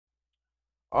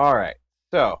All right,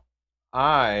 so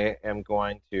I am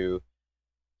going to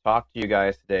talk to you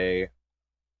guys today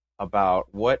about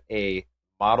what a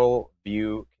model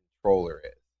view controller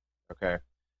is. Okay,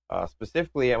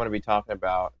 specifically, I'm going to be talking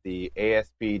about the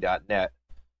ASP.NET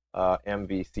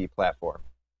MVC platform.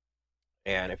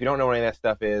 And if you don't know what any of that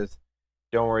stuff is,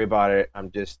 don't worry about it.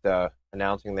 I'm just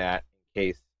announcing that in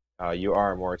case you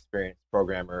are a more experienced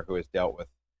programmer who has dealt with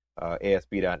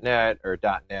ASP.NET or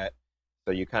 .NET,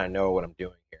 so you kind of know what I'm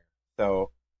doing here.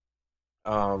 So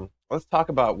let's talk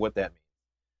about what that means.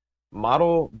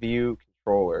 Model view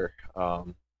controller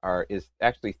is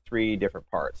actually three different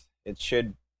parts. It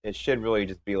should really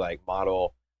just be like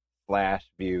model slash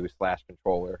view slash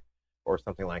controller or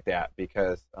something like that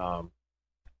because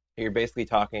you're basically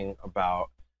talking about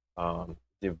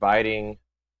dividing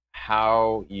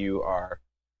how you are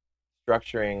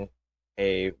structuring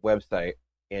a website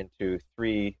into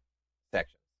three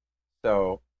sections.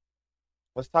 So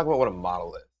let's talk about what a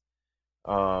model is.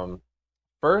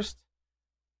 First,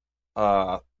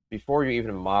 before you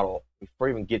even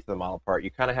get to the model part, you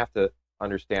kind of have to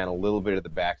understand a little bit of the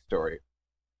backstory,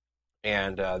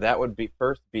 and that would be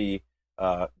first be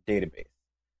database.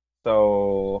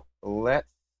 So let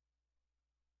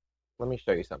me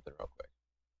show you something real quick.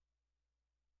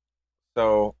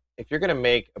 So if you're going to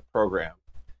make a program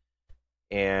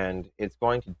and it's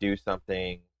going to do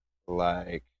something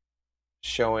like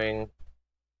showing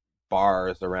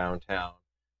bars around town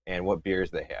and what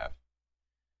beers they have,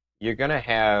 you're going to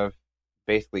have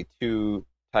basically two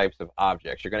types of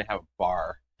objects. You're going to have a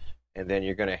bar, and then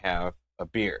you're going to have a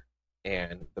beer.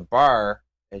 And the bar,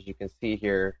 as you can see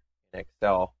here in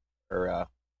Excel or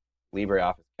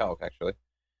LibreOffice Calc, actually.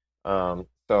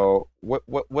 So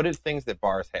what are things that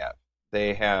bars have?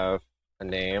 They have a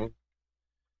name.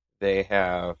 They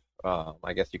have,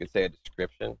 I guess you could say, a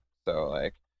description. So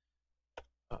like,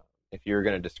 if you're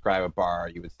going to describe a bar,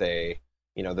 you would say,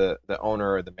 the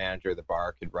owner or the manager of the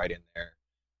bar could write in there,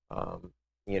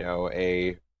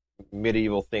 a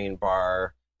medieval themed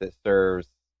bar that serves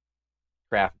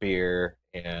craft beer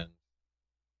and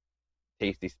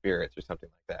tasty spirits or something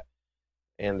like that.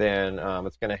 And then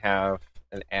it's going to have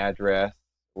an address,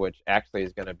 which actually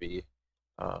is going to be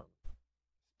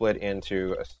split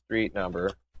into a street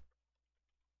number,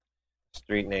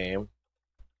 street name,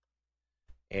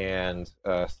 and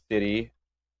a city,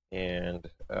 and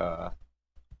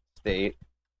state,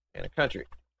 and a country.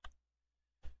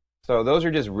 So those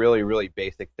are just really, really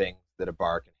basic things that a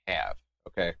bar can have.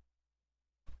 Okay.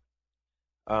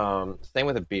 Same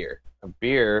with a beer. A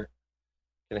beer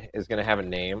is going to have a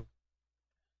name. It's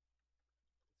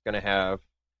going to have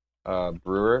a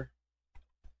brewer.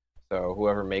 So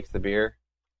whoever makes the beer.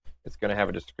 It's going to have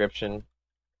a description.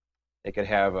 It could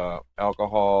have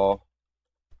alcohol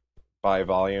by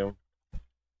volume,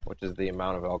 which is the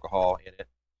amount of alcohol in it,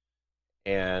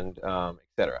 and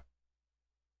etc.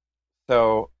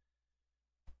 So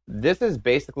this is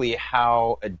basically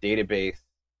how a database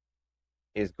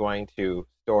is going to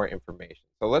store information.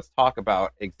 So let's talk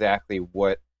about exactly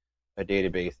what a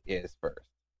database is first,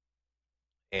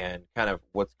 and kind of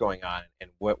what's going on and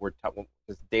what we're talking.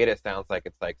 This data sounds like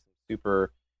it's like some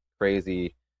super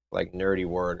crazy, like nerdy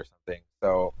word or something.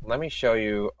 So let me show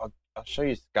you. I'll show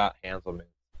you Scott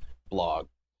Hanselman's blog.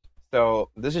 So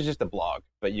this is just a blog,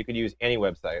 but you could use any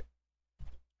website.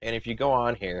 And if you go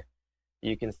on here,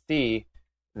 you can see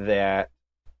that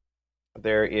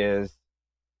there is,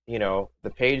 the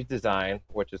page design,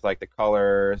 which is like the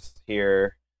colors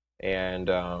here, and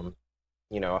how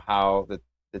the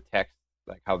text,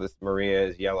 like how this Maria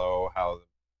is yellow, how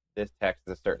this text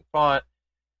is a certain font,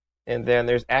 and then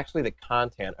there's actually the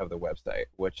content of the website,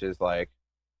 which is like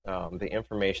the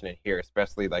information in here,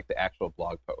 especially like the actual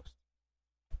blog post.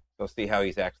 So see how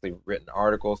he's actually written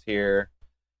articles here.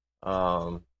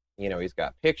 He's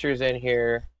got pictures in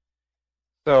here.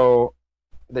 So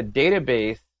the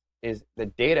database is the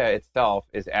data itself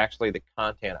is actually the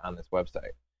content on this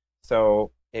website. So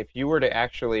if you were to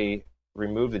actually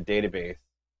remove the database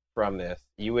from this,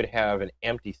 you would have an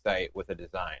empty site with a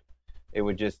design. It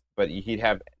would just, but he'd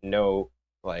have no,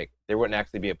 like, there wouldn't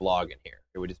actually be a blog in here.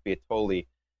 It would just be a totally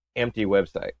empty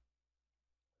website.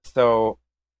 So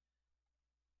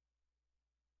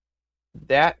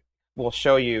that will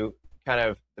show you kind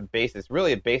of the basis,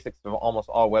 really the basics of almost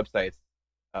all websites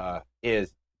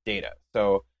is data.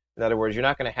 So in other words, you're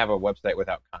not going to have a website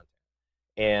without content.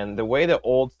 And the way the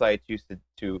old sites used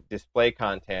to display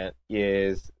content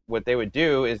is what they would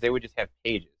do is they would just have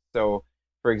pages. So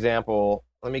for example,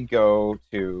 let me go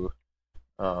to,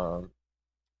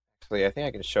 actually, I think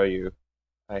I can show you.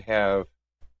 I have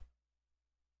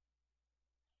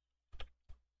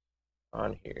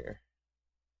on here.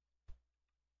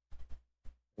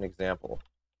 an example.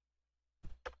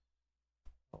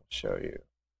 I'll show you.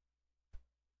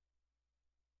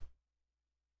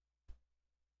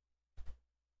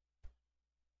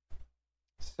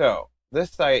 So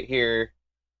this site here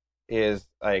is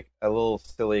like a little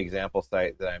silly example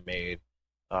site that I made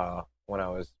when I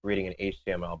was reading an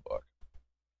HTML book.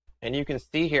 And you can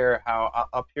see here how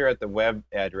up here at the web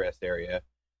address area,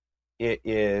 it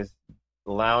is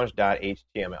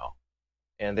lounge.html.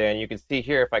 And then you can see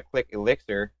here, if I click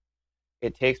Elixir,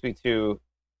 it takes me to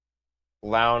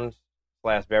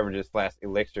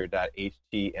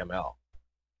lounge/beverages/elixir.html.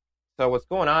 So what's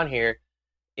going on here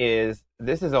is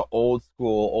this is an old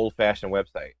school, old-fashioned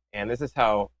website. And this is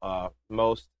how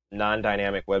most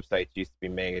non-dynamic websites used to be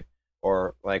made.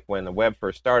 Or like when the web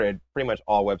first started, pretty much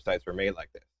all websites were made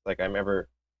like this. Like I remember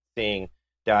seeing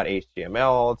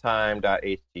 .html all the time,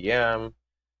 .htm,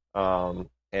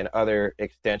 and other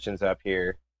extensions up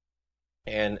here.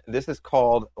 And this is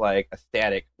called like a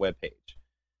static web page.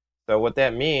 So what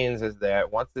that means is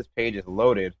that once this page is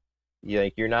loaded,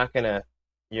 you're not gonna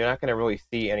really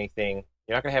see anything.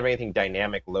 You're not gonna have anything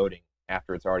dynamic loading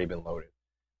after it's already been loaded.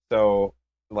 So,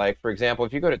 like for example,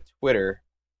 if you go to Twitter.com,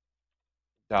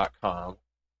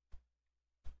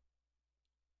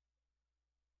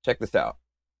 check this out.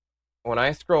 When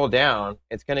I scroll down,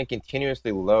 it's going to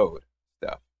continuously load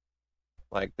stuff.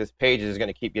 Like this page is going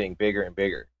to keep getting bigger and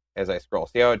bigger as I scroll.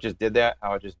 See how it just did that?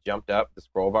 How it just jumped up the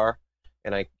scroll bar,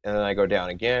 and then I go down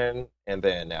again, and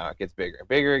then now it gets bigger and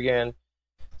bigger again.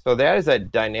 So that is a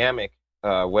dynamic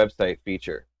website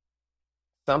feature.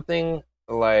 Something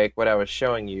like what I was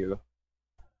showing you.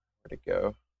 Where'd it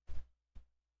go?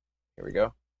 Here we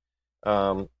go.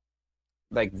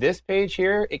 Like this page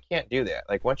here, it can't do that.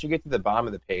 Like once you get to the bottom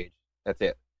of the page, that's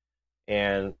it.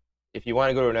 And if you want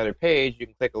to go to another page, you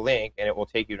can click a link and it will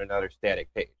take you to another static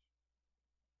page.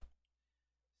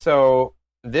 So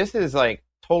this is like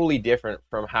totally different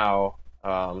from how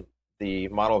the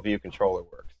model view controller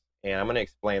works. And I'm going to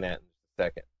explain that in a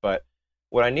second. But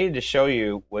what I needed to show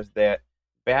you was that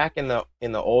back in the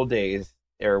old days,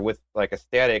 or with like a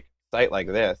static site like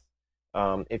this,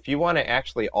 if you want to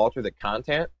actually alter the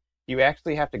content, you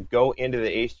actually have to go into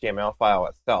the HTML file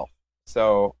itself.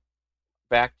 So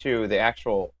back to the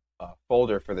actual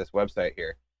folder for this website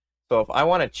here. So if I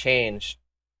want to change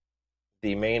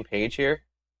the main page here,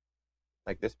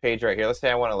 like this page right here, let's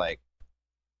say I want to like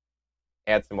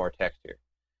add some more text here.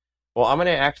 Well, I'm going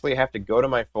to actually have to go to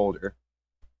my folder,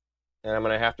 and I'm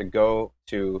going to have to go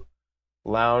to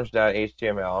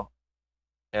lounge.html,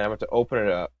 and I'm going to open it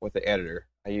up with the editor.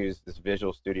 I use this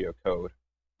Visual Studio Code.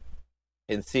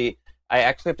 And see, I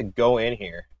actually have to go in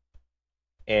here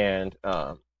and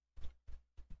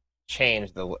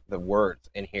change the words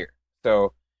in here.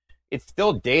 So it's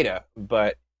still data,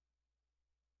 but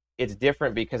it's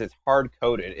different because it's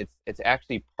hard-coded. It's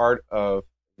actually part of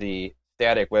the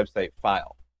static website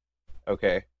file.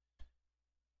 Okay?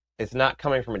 It's not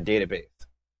coming from a database.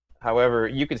 However,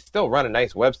 you could still run a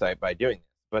nice website by doing this,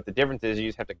 but the difference is you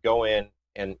just have to go in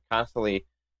and constantly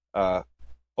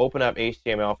open up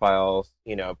HTML files,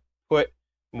 put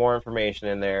more information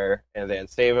in there, and then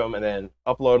save them, and then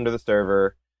upload them to the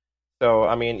server. So,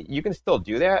 I mean, you can still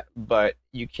do that, but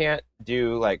you can't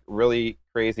do like really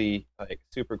crazy, like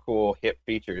super cool hip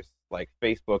features like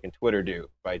Facebook and Twitter do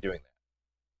by doing that.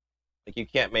 Like you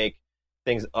can't make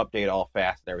things update all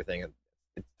fast and everything.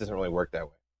 It doesn't really work that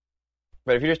way.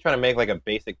 But if you're just trying to make like a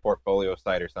basic portfolio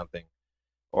site or something,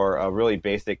 or a really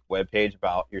basic web page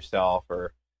about yourself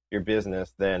or your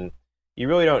business, then you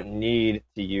really don't need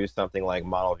to use something like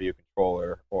Model View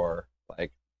Controller or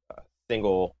like a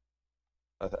single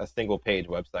page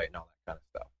website and all that kind of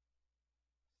stuff.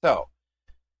 So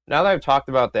now that I've talked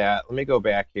about that, let me go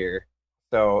back here.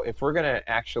 So if we're going to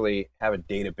actually have a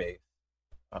database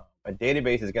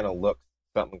is going to look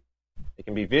something. It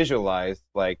can be visualized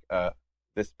like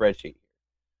this spreadsheet.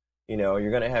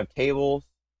 You're going to have tables,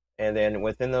 and then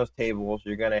within those tables,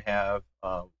 you're going to have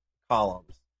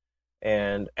columns.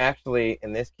 And actually,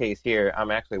 in this case here,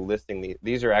 I'm actually listing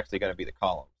these are actually going to be the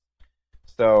columns.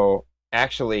 So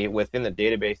actually, within the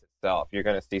database itself, you're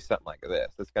going to see something like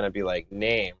this. It's going to be like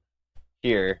name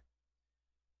here,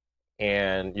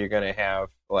 and you're going to have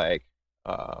like,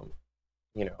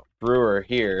 brewer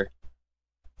here.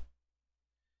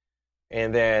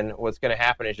 And then what's going to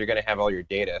happen is you're going to have all your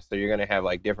data. So you're going to have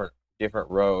like different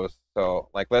rows. So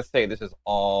like, let's say this is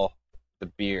all the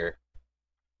beer.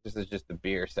 This is just the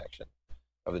beer section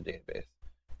of the database.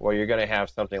 Well, you're going to have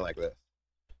something like this.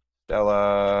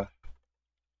 Stella,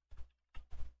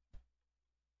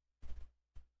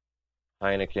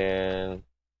 Heineken,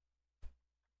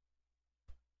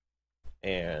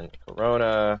 and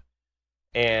Corona.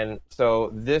 And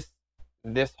so this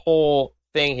whole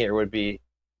thing here would be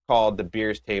called the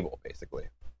beers table, basically.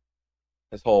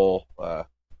 This whole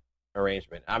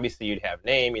arrangement. Obviously, you'd have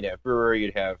name, you'd have brewer,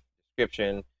 you'd have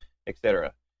description,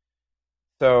 etc.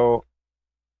 So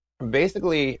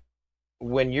basically,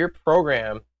 when your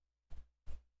program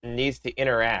needs to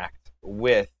interact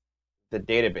with the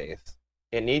database,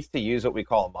 it needs to use what we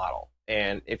call a model.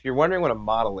 And if you're wondering what a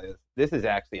model is, this is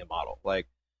actually a model.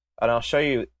 And I'll show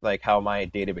you like how my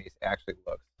database actually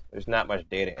looks. There's not much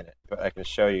data in it, but I can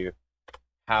show you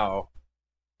how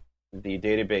the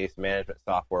database management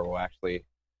software will actually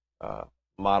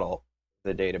model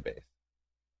the database.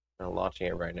 I'm launching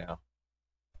it right now.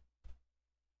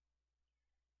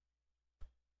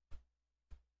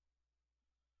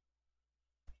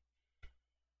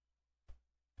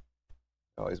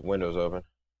 All these windows open.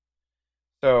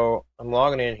 So I'm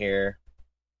logging in here,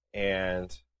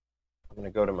 and I'm going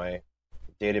to go to my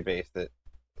database, the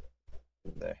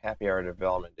Happy Hour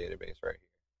Development database right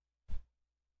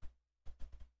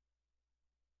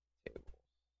here.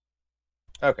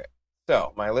 Okay,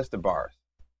 so my list of bars.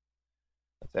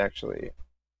 Let's actually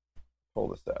pull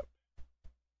this up.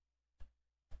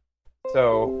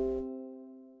 So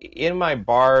in my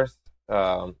bars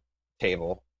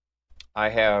table, I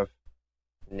have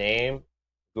name,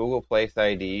 Google Place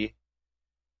ID,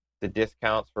 the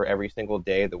discounts for every single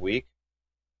day of the week,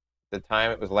 the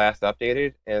time it was last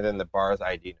updated, and then the bars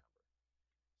ID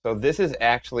number. So this is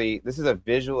a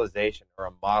visualization or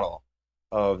a model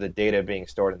of the data being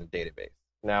stored in the database.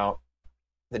 Now,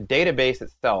 the database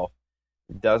itself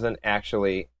doesn't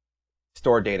actually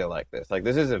store data like this. Like,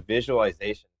 this is a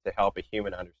visualization to help a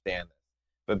human understand this.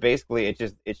 But basically,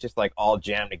 it's just like all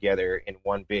jammed together in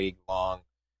one big long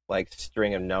like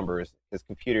string of numbers, because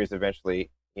computers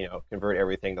eventually convert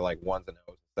everything to like ones and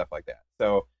O's and stuff like that.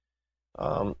 So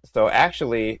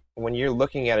actually, when you're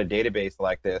looking at a database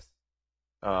like this,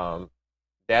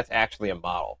 that's actually a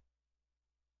model.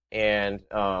 And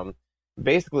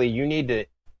basically, you need to,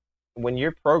 when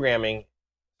you're programming,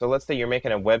 so let's say you're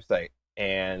making a website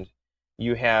and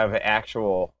you have an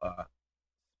actual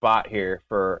spot here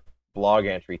for blog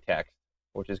entry text,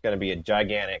 which is going to be a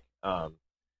gigantic,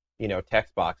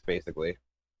 text box, basically.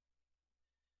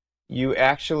 You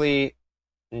actually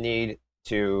need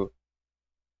to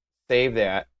save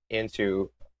that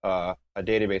into a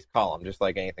database column, just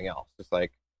like anything else, just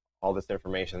like all this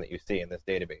information that you see in this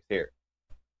database here.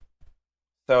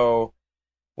 So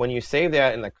when you save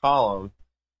that in the column,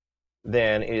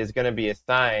 then it is going to be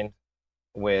assigned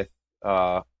with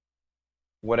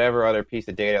whatever other piece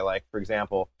of data. Like, for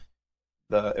example,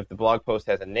 if the blog post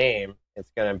has a name,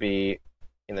 it's going to be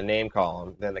in the name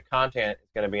column. Then the content is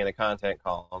going to be in the content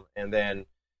column, and then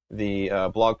the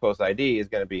blog post ID is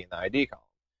going to be in the ID column.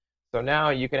 So now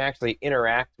you can actually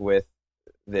interact with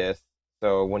this.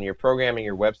 So when you're programming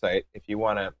your website, if you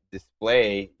want to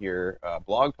display your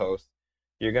blog post,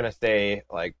 you're going to say,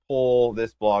 like, pull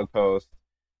this blog post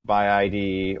by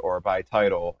ID or by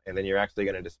title, and then you're actually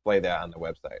going to display that on the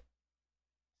website.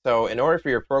 So in order for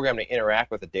your program to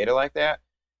interact with the data like that,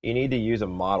 you need to use a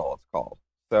model, it's called.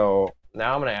 So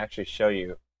now I'm going to actually show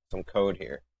you some code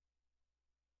here.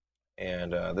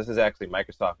 And this is actually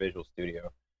Microsoft Visual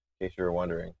Studio, in case you were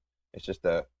wondering. It's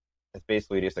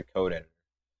basically just a code editor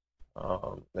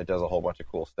that does a whole bunch of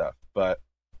cool stuff. But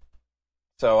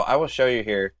so I will show you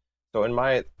here. So in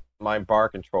my bar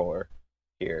controller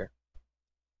here,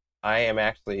 I am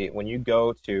actually, when you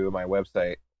go to my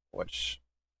website, which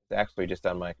is actually just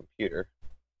on my computer,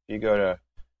 if you go to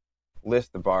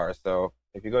list the bars, so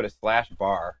if you go to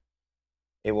 /bar,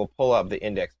 it will pull up the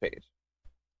index page.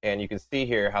 And you can see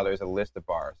here how there's a list of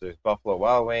bars. There's Buffalo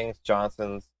Wild Wings,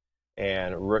 Johnson's,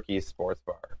 and Rookies Sports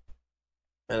Bar.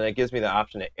 And it gives me the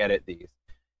option to edit these.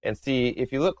 And see,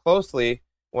 if you look closely,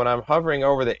 when I'm hovering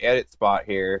over the edit spot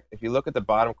here, if you look at the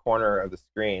bottom corner of the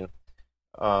screen,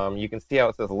 you can see how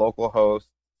it says localhost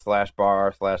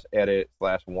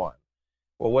 /bar/edit/1.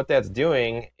 Well, what that's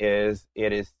doing is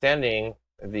it is sending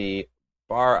the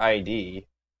bar ID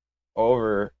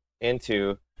over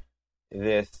into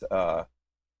this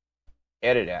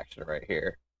edit action right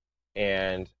here.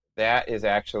 And that is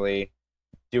actually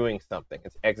doing something.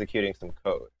 It's executing some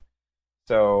code.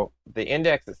 So the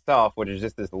index itself, which is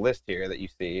just this list here that you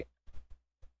see,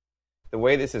 the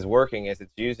way this is working is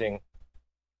it's using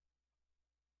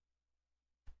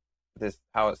this,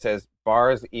 how it says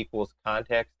bars equals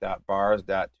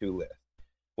context.bars.toList.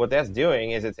 What that's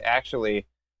doing is it's actually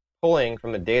pulling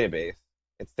from the database.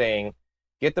 It's saying,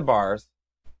 get the bars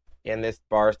in this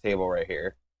bars table right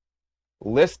here,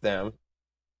 list them,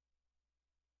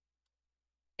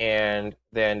 and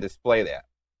then display that.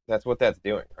 That's what that's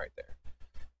doing right there.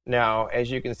 Now,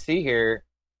 as you can see here,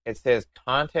 it says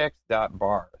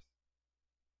context.bars.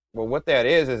 Well, what that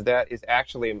is that is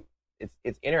actually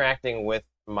it's interacting with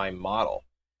my model.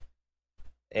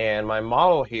 And my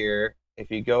model here,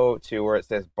 if you go to where it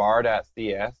says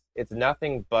bar.cs, it's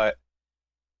nothing but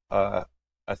a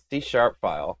C#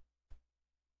 file,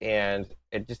 and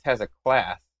it just has a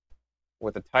class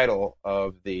with the title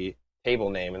of the table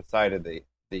name inside of the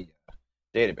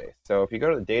database. So if you go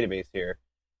to the database here,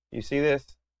 you see this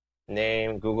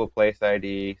name, Google Place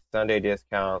ID, Sunday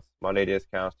discounts, Monday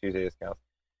discounts, Tuesday discounts.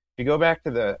 If you go back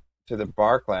to the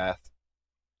bar class,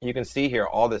 you can see here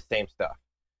all the same stuff.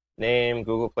 Name,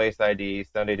 Google Place ID,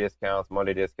 Sunday discounts,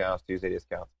 Monday discounts, Tuesday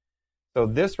discounts. So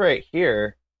this right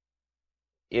here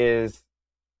is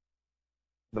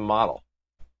the model.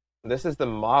 This is the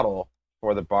model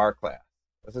for the bar class.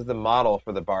 This is the model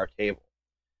for the bar table.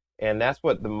 And that's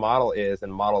what the model is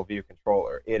in Model View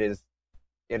Controller. It is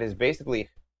basically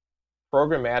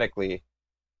programmatically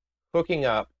hooking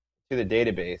up to the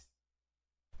database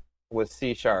with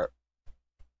C#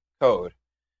 code.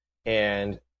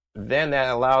 And then that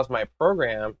allows my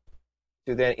program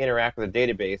to then interact with the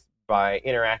database by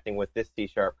interacting with this C#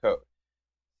 code.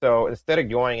 So instead of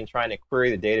going and trying to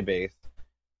query the database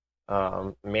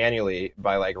manually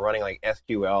by like running like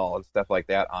SQL and stuff like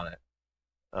that on it,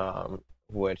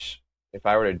 which if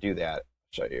I were to do that,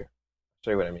 show you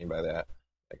what I mean by that.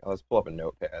 Like, let's pull up a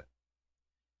notepad.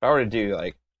 If I were to do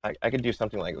like, I could do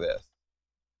something like this: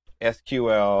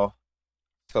 SQL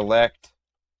select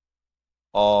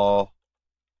all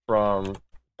from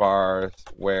bars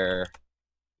where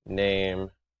name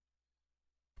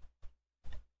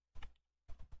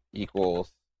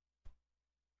equals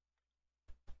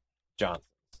Johnson's,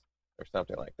 or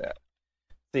something like that.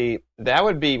 See, that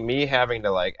would be me having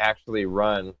to like actually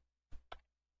run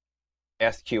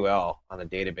SQL on a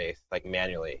database like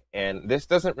manually, and this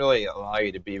doesn't really allow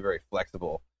you to be very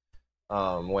flexible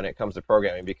when it comes to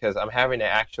programming, because I'm having to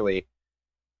actually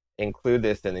include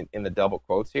this in the double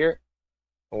quotes here,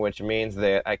 which means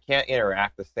that I can't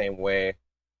interact the same way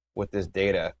with this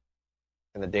data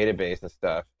in the database and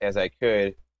stuff as I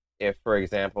could if, for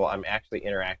example, I'm actually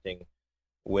interacting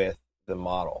with the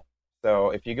model. So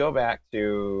if you go back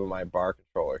to my bar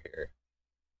controller here,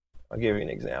 I'll give you an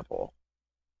example.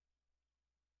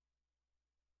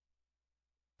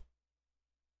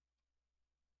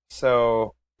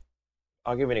 So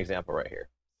I'll give you an example right here.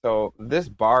 So this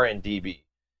bar in DB,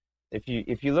 if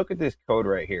you look at this code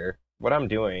right here, what I'm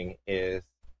doing is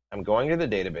I'm going to the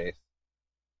database,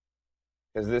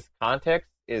 because this context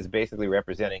is basically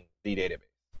representing the database.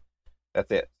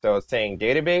 That's it. So it's saying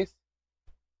database,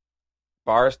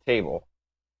 bars table,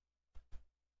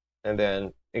 and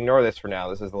then ignore this for now.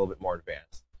 This is a little bit more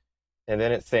advanced. And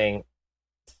then it's saying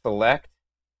select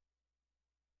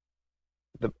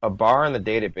a bar in the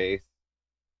database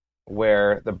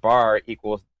where the bar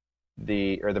equals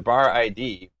the bar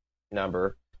ID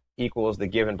number equals the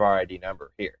given bar ID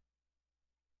number here,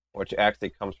 which actually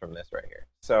comes from this right here.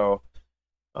 So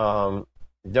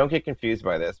don't get confused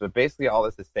by this, but basically all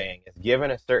this is saying is given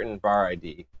a certain bar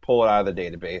ID, pull it out of the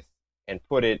database and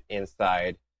put it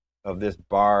inside of this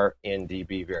bar in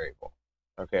DB variable.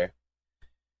 Okay.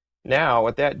 Now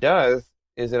what that does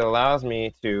is it allows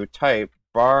me to type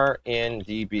bar in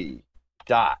DB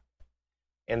dot.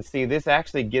 And see, this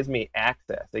actually gives me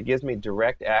access. It gives me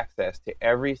direct access to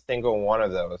every single one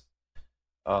of those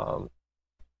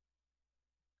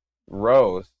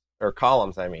rows, or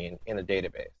columns, I mean, in the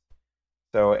database.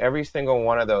 So every single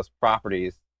one of those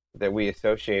properties that we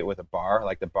associate with a bar,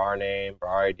 like the bar name,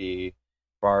 bar ID,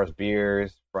 bars,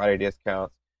 beers, Friday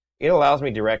discounts, it allows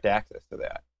me direct access to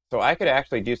that. So I could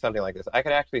actually do something like this. I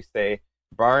could actually say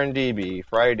bar in DB,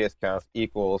 Friday discounts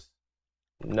equals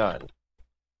none.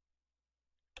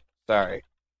 Sorry.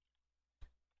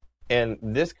 And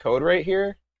this code right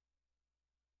here,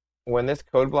 when this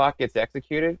code block gets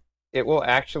executed, it will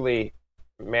actually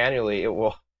manually, it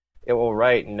will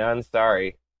write none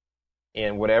sorry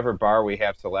in whatever bar we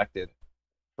have selected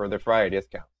for the Friday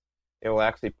discount. It will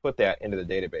actually put that into the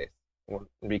database,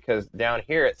 because down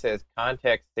here it says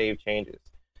context save changes.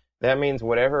 That means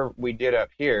whatever we did up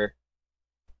here,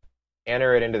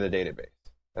 enter it into the database.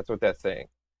 That's what that's saying.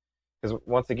 Because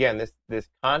once again, this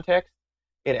context,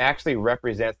 it actually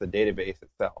represents the database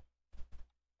itself.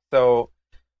 So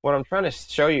what I'm trying to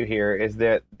show you here is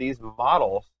that these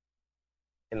models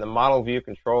in the model view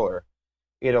controller,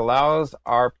 it allows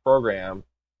our program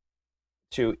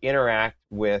to interact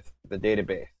with the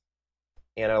database,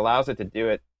 and it allows us to do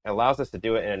it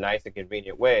in a nice and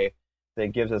convenient way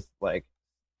that gives us like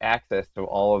access to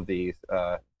all of these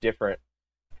different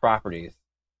properties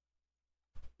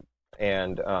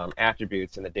and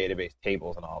attributes in the database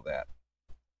tables and all that.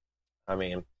 I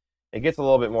mean, it gets a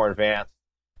little bit more advanced,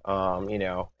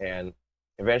 and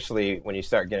eventually when you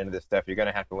start getting into this stuff, you're going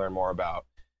to have to learn more about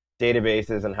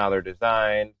databases and how they're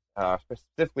designed,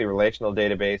 specifically relational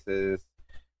databases,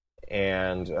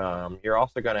 and you're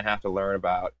also going to have to learn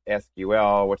about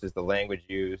SQL, which is the language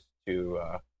used to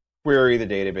query the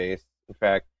database. In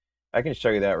fact, I can show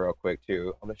you that real quick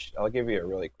too. I'll give you a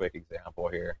really quick example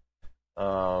here.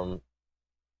 I'll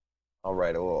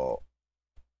write a little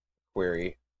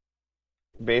query.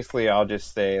 Basically, I'll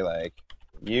just say like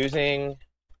use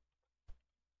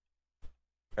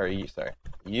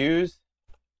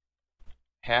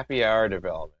happy hour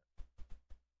development.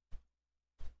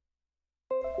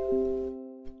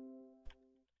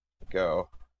 Go.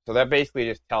 So that basically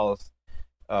just tells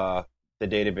the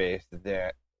database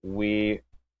that we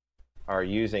are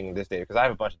using this data, because I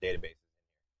have a bunch of databases,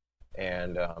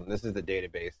 and this is the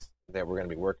database that we're going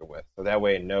to be working with. So that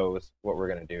way it knows what we're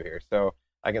going to do here. So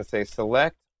I can say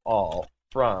select all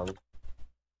from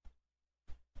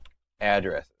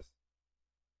addresses.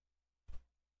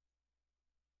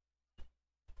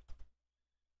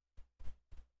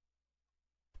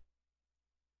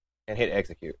 And hit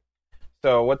execute.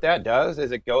 So what that does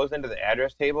is it goes into the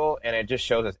address table and it just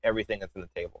shows us everything that's in the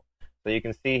table. So you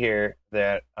can see here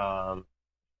that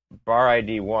bar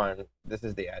ID 1, this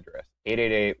is the address,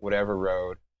 888 whatever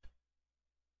road,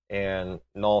 and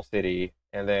null city.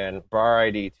 And then bar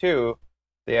ID 2,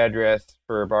 the address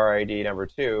for bar ID number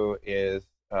 2 is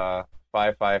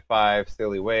 555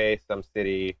 Silly Way, some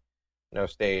city, no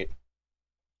state.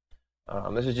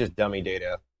 This is just dummy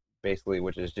data, basically,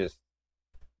 which is just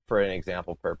for an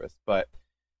example purpose. But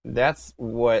that's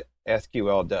what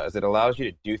SQL does. It allows you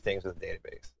to do things with a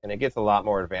database. And it gets a lot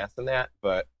more advanced than that,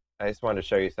 but I just wanted to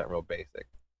show you something real basic.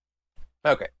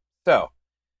 Okay, so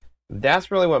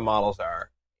that's really what models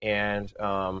are. And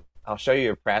I'll show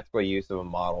you a practical use of a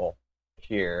model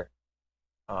here.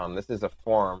 This is a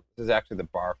form. This is actually the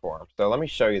bar form. So let me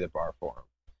show you the bar form.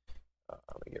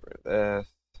 Let me get rid of this.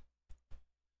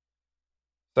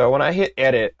 So when I hit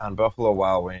edit on Buffalo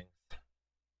Wild Wings,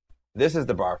 this is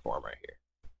the bar form right here.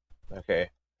 Okay,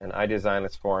 and I designed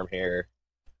this form here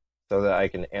so that I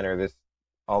can enter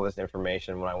all this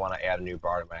information when I want to add a new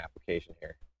bar to my application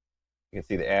here. You can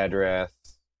see the address,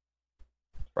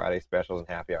 Friday specials and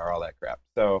happy hour, all that crap.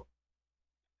 So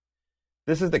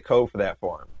this is the code for that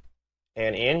form.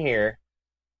 And in here,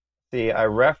 see, I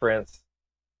reference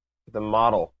the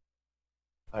model.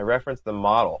 And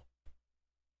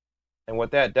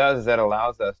what that does is that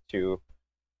allows us to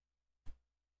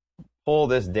pull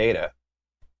this data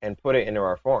and put it into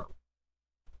our form.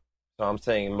 So I'm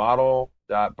saying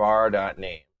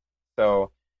model.bar.name.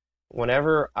 So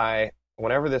whenever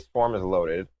this form is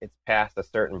loaded, it's past a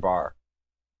certain bar.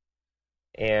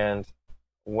 And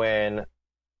when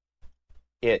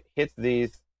it hits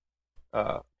these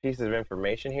pieces of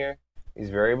information here,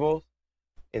 these variables,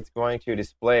 it's going to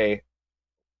display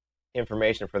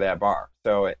information for that bar.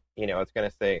 So it's going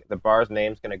to say the bar's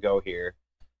name is going to go here,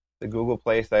 the Google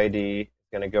Place ID is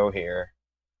going to go here,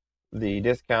 the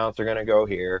discounts are going to go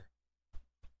here,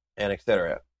 and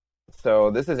etc.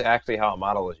 So this is actually how a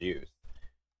model is used.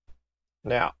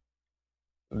 Now,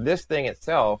 this thing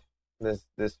itself, this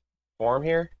form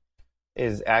here,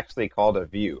 is actually called a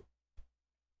view.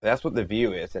 That's what the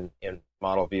view is in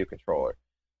Model View Controller.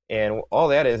 And all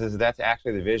that is that's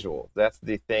actually the visual. That's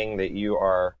the thing that you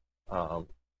are,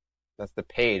 that's the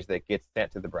page that gets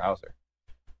sent to the browser.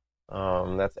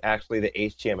 That's actually the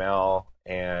HTML,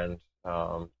 and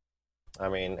I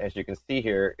mean, as you can see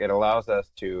here, it allows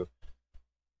us to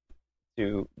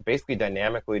basically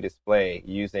dynamically display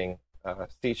using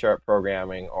C#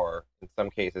 programming, or in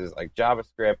some cases like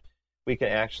JavaScript. We can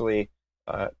actually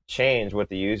change what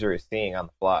the user is seeing on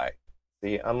the fly.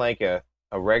 See, unlike a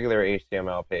regular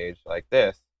HTML page like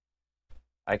this,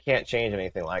 I can't change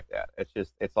anything like that.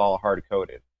 It's all hard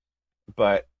coded.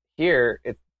 But here,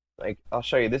 it's like, I'll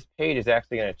show you, this page is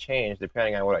actually going to change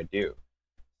depending on what I do.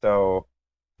 So,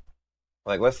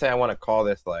 like, let's say I want to call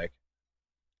this like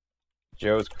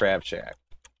Joe's Crab Shack,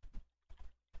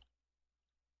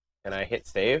 and I hit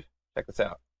save. Check this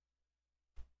out.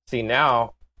 See,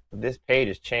 now this page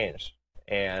has changed,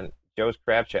 and Joe's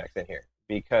Crab Shack's in here,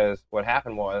 because what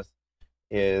happened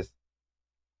is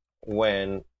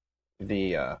when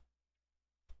the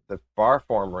bar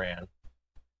form ran,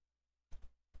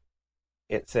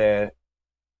 it said,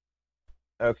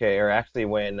 okay, or actually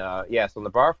when, so when the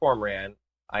bar form ran,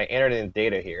 I entered in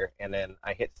data here, and then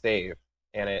I hit save,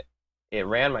 and it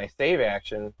ran my save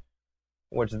action,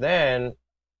 which then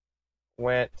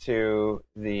went to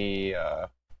the, let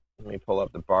me pull pull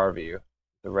up the bar view,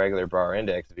 the regular bar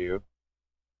index view.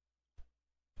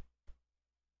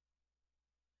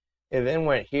 It then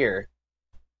went here,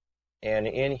 and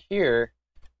in here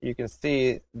you can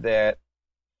see that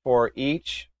for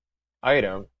each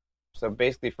item, so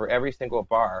basically for every single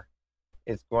bar,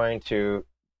 it's going to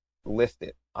list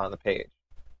it on the page.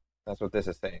 That's what this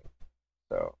is saying.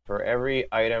 So for every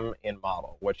item in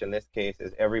model, which in this case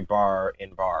is every bar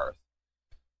in bars,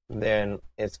 then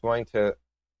it's going to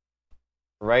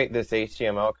write this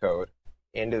HTML code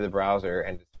into the browser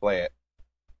and display it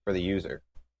for the user.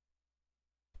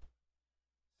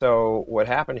 So what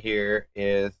happened here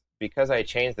is, because I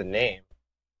changed the name,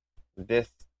 this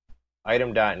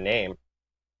item.name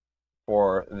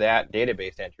for that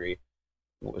database entry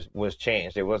was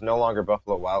changed. It was no longer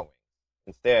Buffalo Wild Wings.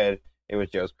 Instead, it was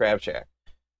Joe's Crab Shack.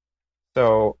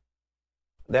 So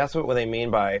that's what they mean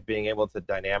by being able to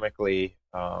dynamically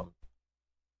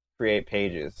create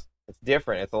pages. It's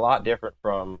different. It's a lot different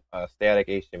from a static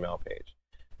HTML page.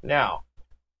 Now,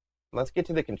 let's get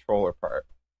to the controller part.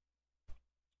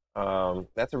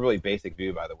 That's a really basic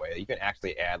view, by the way. You can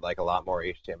actually add like a lot more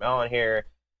HTML in here.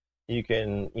 You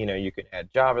can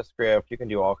add JavaScript. You can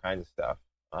do all kinds of stuff.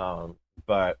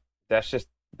 But that's just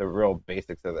the real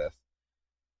basics of this.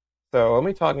 So let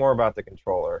me talk more about the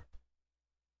controller.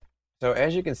 So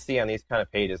as you can see on these kind of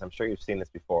pages, I'm sure you've seen this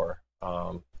before.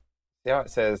 See how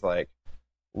it says like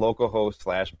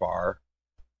localhost/bar?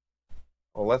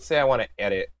 Well, let's say I want to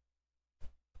edit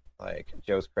like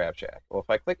Joe's Crab Shack. Well, if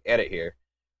I click edit here,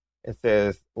 it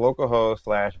says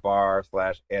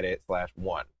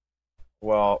localhost/bar/edit/1.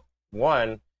 Well,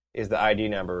 1 is the ID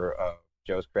number of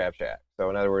Joe's Crab Shack.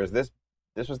 So in other words, this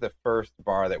was the first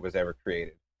bar that was ever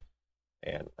created.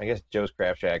 And I guess Joe's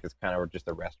Crab Shack is kind of just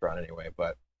a restaurant anyway.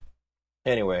 But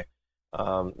anyway,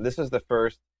 this is the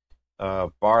first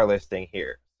bar listing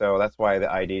here. So that's why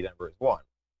the ID number is 1.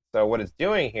 So what it's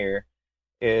doing here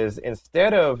is,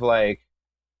 instead of like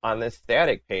on this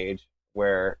static page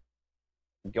where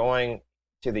going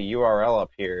to the URL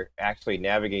up here actually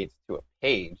navigates to a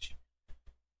page,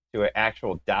 to an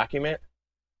actual document,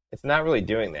 it's not really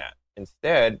doing that.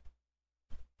 Instead,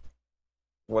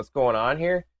 what's going on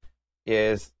here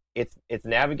is it's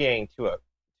navigating to a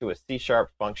C#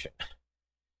 function.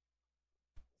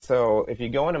 So if you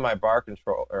go into my bar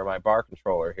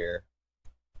controller here,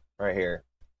 right here,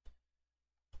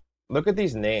 look at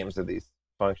these names of these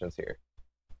functions here: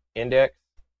 index,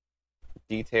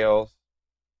 details,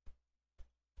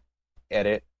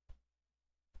 edit.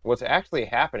 What's actually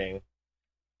happening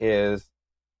is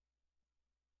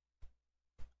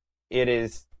it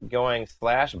is going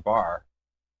 /bar,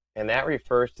 and that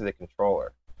refers to the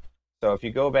controller. So if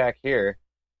you go back here,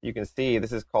 you can see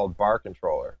this is called bar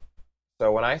controller.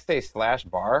 So when I say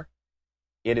 /bar,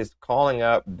 it is calling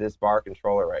up this bar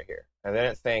controller right here. And then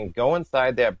it's saying go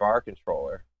inside that bar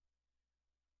controller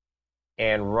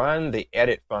and run the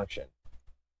edit function.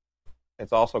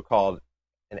 It's also called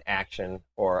an action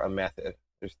or a method.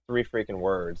 There's 3 freaking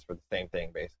words for the same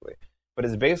thing, basically. But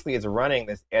it's running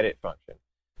this edit function.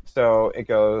 So it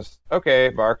goes, okay,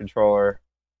 bar controller,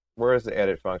 where's the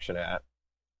edit function at?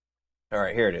 All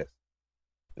right, here it is.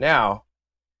 Now,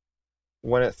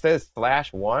 when it says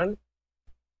 /1,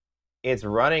 it's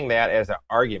running that as an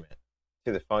argument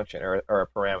to the function or a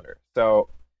parameter. So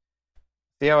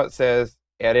see how it says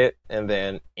edit and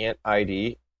then int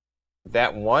ID?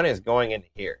 That 1 is going into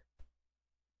here.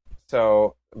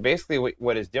 So basically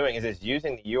what it's doing is it's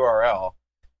using the URL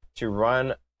to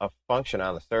run a function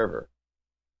on the server.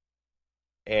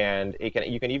 And you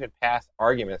can even pass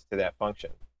arguments to that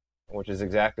function, which is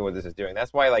exactly what this is doing.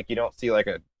 That's why like you don't see like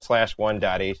a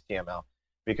 /1.html,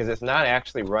 because it's not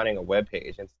actually running a web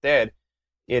page. Instead,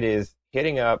 it is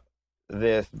hitting up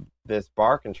this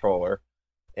bar controller,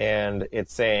 and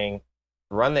it's saying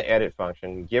run the edit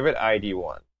function, give it ID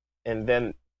 1, and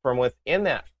then from within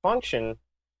that function,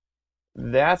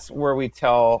 that's where we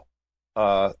tell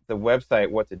the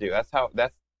website what to do.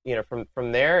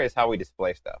 From there is how we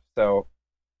display stuff. So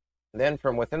then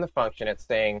from within the function, it's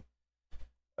saying,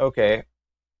 okay,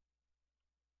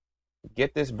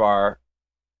 get this bar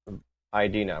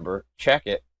ID number, check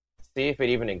it, see if it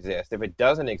even exists. If it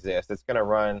doesn't exist, it's going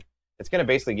to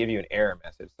basically give you an error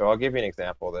message. So I'll give you an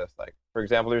example of this. Like, for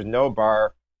example, there's no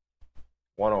bar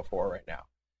 104 right now.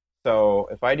 So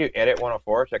if I do edit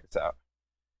 104, check this out.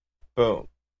 Boom.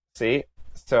 See?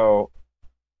 So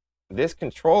this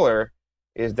controller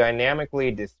is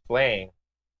dynamically displaying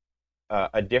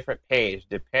a different page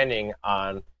depending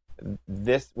on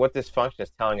what this function is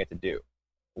telling it to do.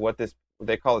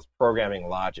 They call this programming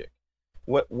logic.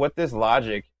 What this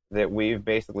logic that we've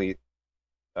basically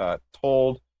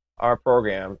told our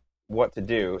program what to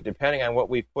do, depending on what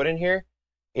we put in here,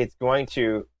 it's going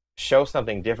to show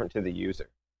something different to the user.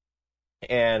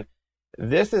 And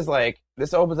this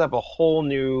opens up a whole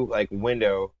new like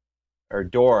window or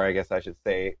door, I guess I should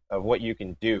say, of what you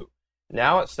can do.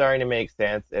 Now it's starting to make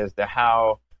sense as to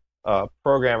how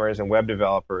programmers and web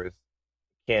developers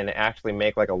can actually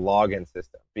make like a login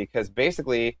system. Because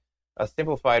basically, a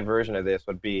simplified version of this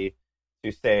would be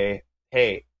to say,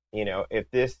 hey, if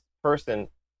this person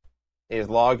is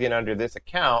logged in under this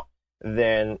account,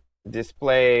 then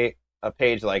display a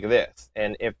page like this.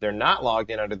 And if they're not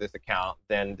logged in under this account,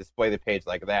 then display the page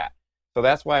like that. So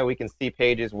that's why we can see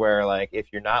pages where, like, if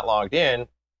you're not logged in,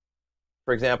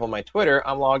 for example, my Twitter,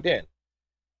 I'm logged in,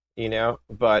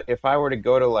 but if I were to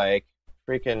go to like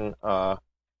freaking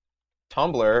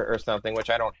Tumblr or something, which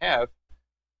I don't have,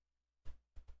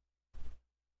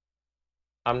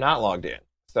 I'm not logged in.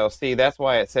 So see, that's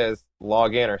why it says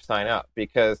log in or sign up,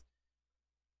 because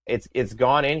it's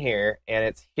gone in here and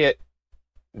it's hit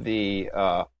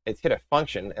a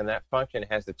function, and that function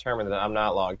has determined that I'm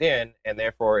not logged in, and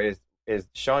therefore is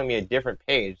showing me a different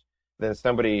page than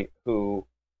somebody who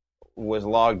was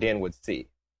logged in would see.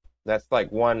 That's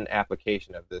like one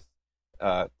application of this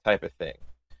type of thing.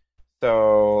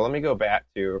 So let me go back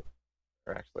to,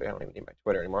 or actually I don't even need my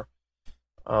Twitter anymore.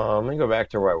 Let me go back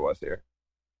to where I was here.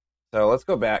 So let's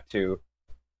go back to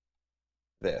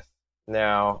this.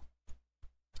 Now,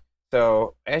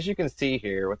 so as you can see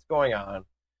here, what's going on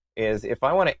is if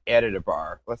I want to edit a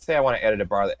bar, let's say I want to edit a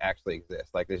bar that actually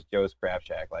exists, like this Joe's Crab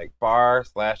Shack, like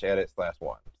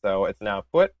bar/edit/1. So it's now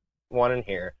put one in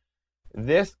here.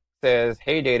 This says,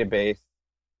 hey database,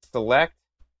 select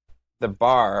the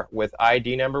bar with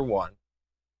ID number 1,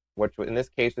 which in this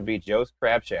case would be Joe's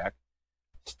Crab Shack,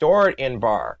 store it in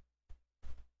bar.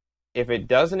 If it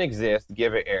doesn't exist,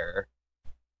 give it error.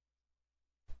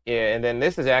 And then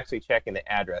this is actually checking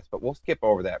the address, but we'll skip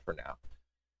over that for now.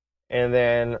 And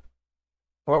then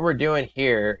what we're doing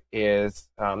here is,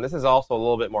 this is also a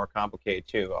little bit more complicated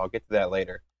too. I'll get to that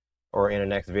later or in the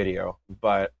next video.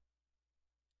 But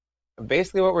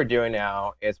basically what we're doing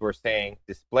now is we're saying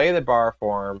display the bar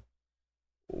form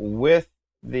with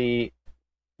the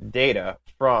data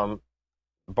from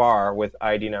bar with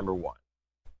ID number 1.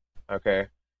 Okay?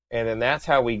 And then that's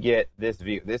how we get this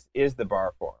view. This is the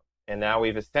bar form. And now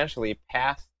we've essentially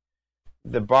passed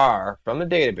the bar from the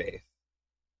database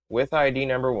with ID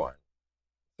number 1.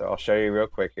 So I'll show you real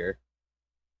quick here.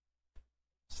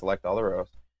 Select all the rows.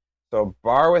 So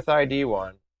bar with ID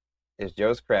 1 is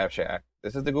Joe's Crab Shack.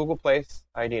 This is the Google Place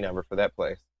ID number for that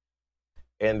place.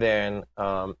 And then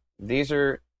these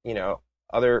are,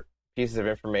 other pieces of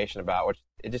information about, which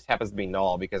it just happens to be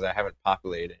null because I haven't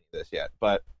populated any of this yet.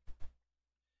 But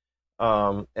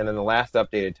and then the last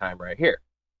updated time right here.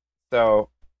 So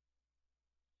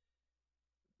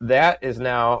that is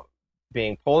now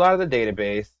being pulled out of the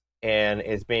database and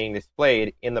is being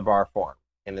displayed in the bar form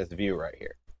in this view right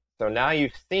here. So now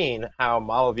you've seen how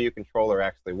Model View Controller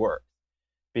actually works,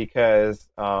 because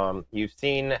you've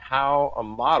seen how a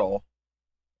model,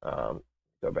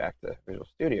 go back to Visual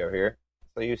Studio here.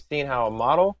 So you've seen how a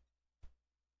model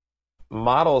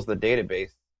models the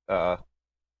database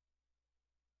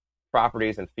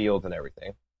properties and fields and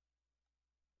everything.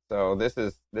 So this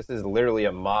is literally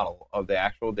a model of the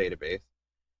actual database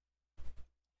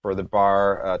for the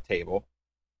bar table.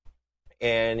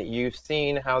 And you've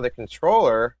seen how the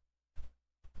controller,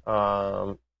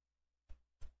 when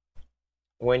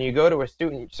you go to a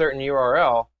certain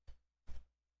URL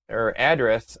or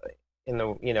address in the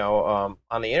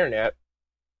on the internet,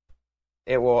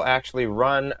 it will actually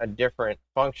run a different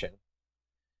function,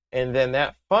 and then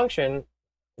that function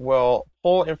will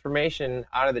pull information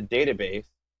out of the database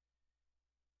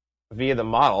via the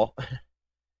model,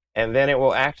 and then it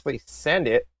will actually send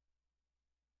it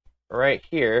right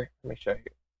here. Let me show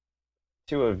you,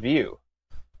 to a view.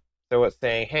 So it's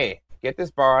saying, hey, get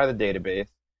this bar out of the database,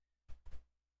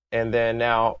 and then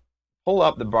now pull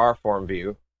up the bar form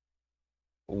view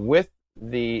with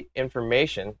the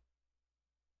information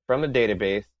from the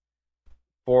database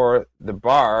for the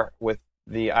bar with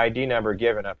the ID number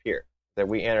given up here that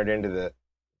we entered into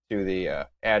the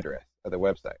address of the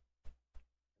website.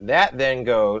 That then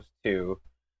goes to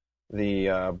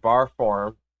the bar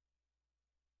form,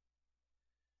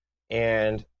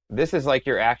 and this is like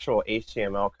your actual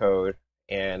HTML code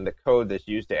and the code that's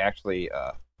used to actually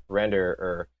render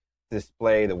or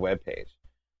display the web page.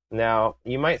 Now,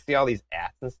 you might see all these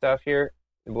ats and stuff here.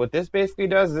 What this basically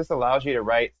does is this allows you to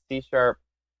write C#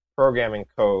 programming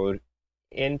code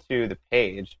into the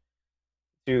page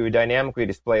to dynamically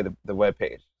display the web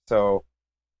page. So,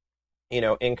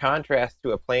 in contrast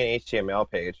to a plain HTML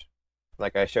page,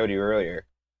 like I showed you earlier,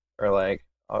 or like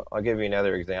I'll give you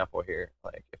another example here.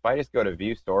 Like if I just go to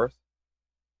view source,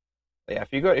 yeah,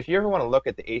 if you ever want to look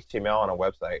at the HTML on a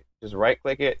website, just right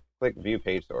click it, click view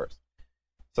page source.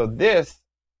 So this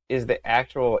is the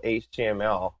actual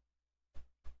HTML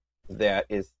that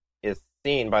is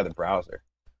seen by the browser.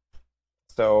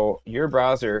 So your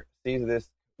browser sees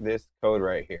this code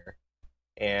right here,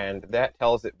 and that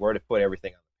tells it where to put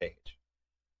everything on the page.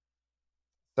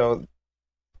 So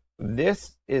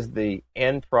this is the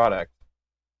end product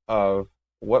of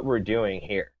what we're doing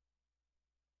here.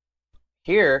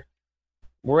 Here,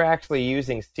 we're actually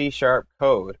using C#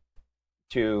 code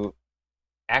to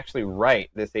actually write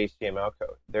this HTML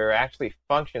code. There are actually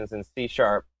functions in C#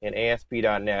 in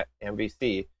ASP.NET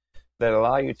MVC that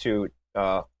allow you to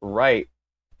write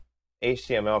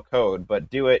HTML code, but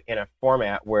do it in a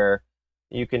format where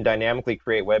you can dynamically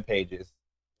create web pages.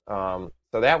 So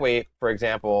that way, for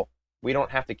example, we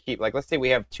don't have to keep, like, let's say we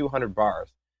have 200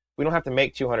 bars. We don't have to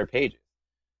make 200 pages.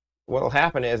 What will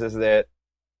happen is that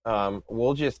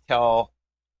we'll just tell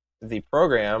the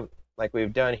program, like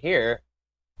we've done here,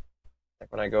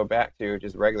 like when I go back to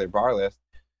just regular bar list,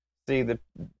 see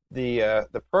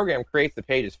the program creates the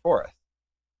pages for us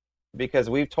because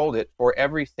we've told it for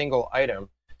every single item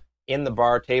in the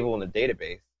bar table in the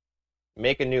database,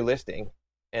 make a new listing,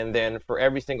 and then for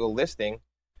every single listing,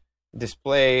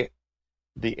 display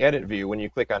the edit view when you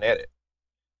click on edit.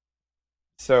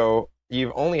 So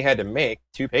you've only had to make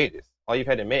 2 pages. All you've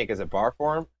had to make is a bar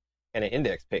form and an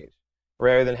index page,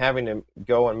 rather than having to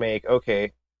go and make,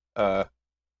 okay,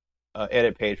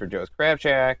 edit page for Joe's Crab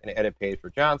Shack, an edit page for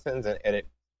Johnson's, an edit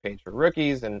page for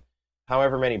Rookies, and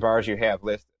however many bars you have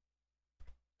listed.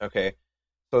 Okay,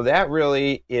 so that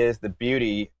really is the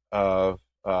beauty of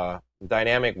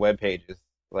dynamic web pages,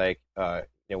 like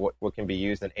what can be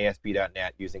used in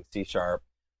ASP.NET using C#.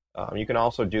 You can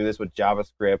also do this with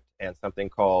JavaScript and something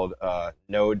called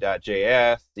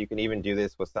Node.js. You can even do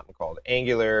this with something called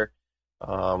Angular,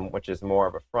 which is more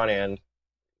of a front end.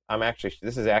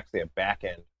 This is actually a back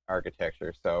end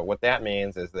architecture. So what that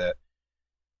means is that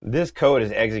this code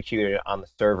is executed on the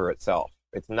server itself.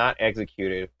 It's not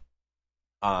executed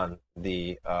on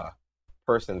the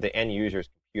the end user's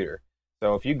computer.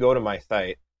 So if you go to my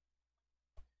site,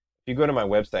 if you go to my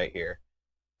website here,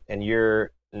 and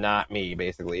you're not me,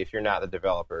 basically, if you're not the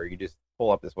developer, you just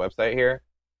pull up this website here,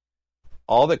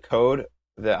 all the code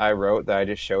that I wrote that I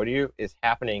just showed you is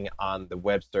happening on the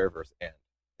web server's end.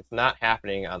 It's not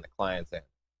happening on the client's end.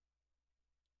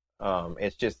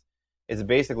 It's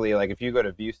basically like if you go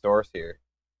to view source here,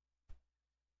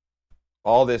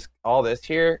 all this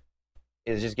here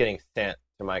is just getting sent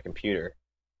to my computer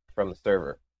from the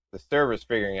server. The server's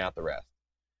figuring out the rest.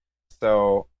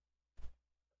 So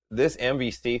this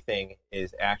MVC thing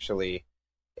is actually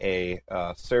a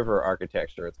server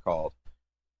architecture, it's called.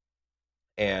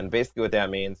 And basically what that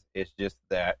means is just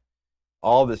that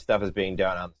all this stuff is being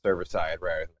done on the server side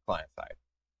rather than the client side.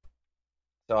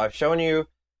 So I've shown you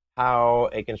how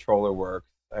a controller works.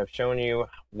 I've shown you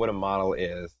what a model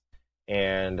is.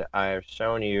 And I've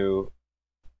shown you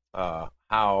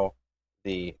how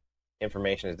the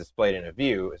information is displayed in a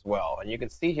view as well. And you can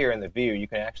see here in the view, you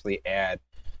can actually add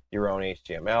your own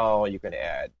HTML, you can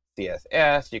add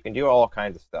CSS, you can do all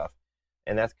kinds of stuff.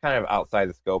 And that's kind of outside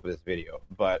the scope of this video.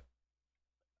 But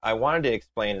I wanted to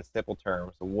explain in simple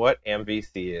terms what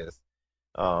MVC is.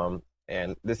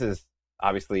 And this is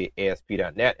obviously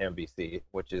ASP.NET MVC,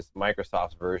 which is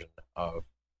Microsoft's version of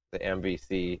the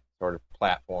MVC sort of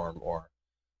platform or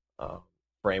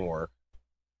framework,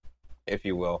 if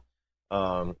you will.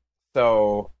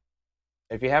 So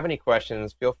if you have any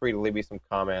questions, feel free to leave me some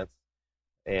comments,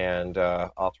 and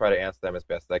I'll try to answer them as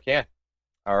best as I can.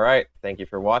 All right, thank you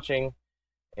for watching,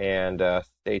 and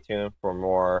stay tuned for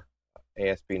more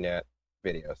ASP.NET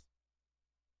videos.